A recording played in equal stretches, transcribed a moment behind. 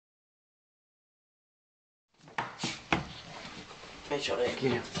Hey, Johnny.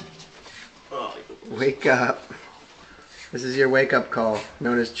 Get him. Oh. Wake up. This is your wake up call,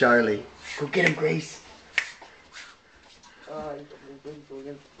 known as Charlie. Go get him, Grace.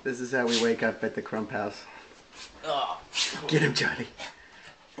 This is how we wake up at the Crump house. Oh. Get him, Charlie.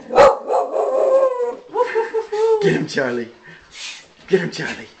 Get him, Charlie. Get him,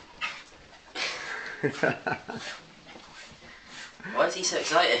 Charlie. Why is he so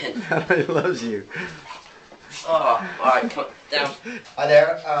excited? He loves you. Oh, alright, come on, down. Hi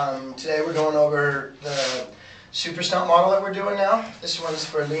there. Today we're going over the super stump model that we're doing now. This one's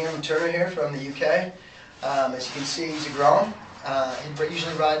for Liam Turner here from the UK. As you can see, he's a grown. He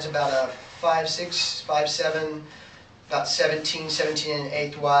usually rides about a 5'6", 5'7", about 17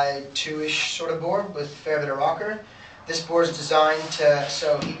 1/8 wide, 2-ish sort of board with a fair bit of rocker. This board is designed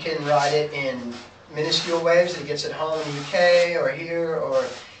so he can ride it in minuscule waves that he gets at home in the UK or here or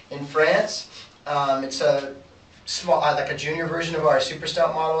in France. It's a small, like a junior version of our super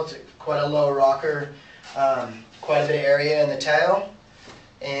stump model. It's quite a low rocker, quite a bit of area in the tail,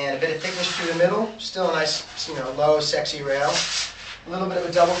 and a bit of thickness through the middle. Still a nice, low, sexy rail. A little bit of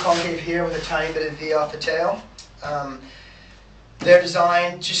a double concave here with a tiny bit of V off the tail. They're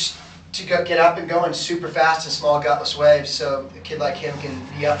designed just to get up and going super fast in small gutless waves, so a kid like him can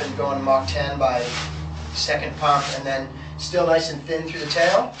be up and going Mach 10 by second pump, and then still nice and thin through the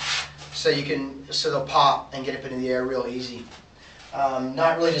tail, so they'll pop and get up into the air real easy.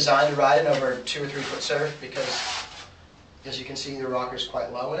 Not really designed to ride it over 2 or 3 foot surf because, as you can see, the rocker's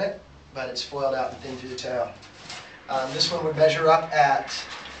quite low in it, but it's foiled out and thin through the tail. This one would measure up at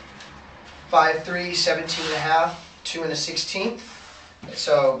 5'3", 17 and a half, 2 1/16.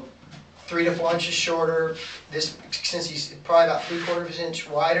 So 3 to 4 inches shorter. Since he's probably about 3/4 inch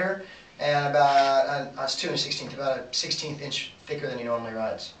wider, and about it's 2 1/16, about a 1/16 inch thicker than he normally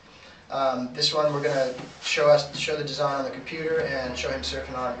rides. This one we're going to show the design on the computer and show him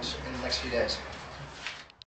surfing on in the next few days.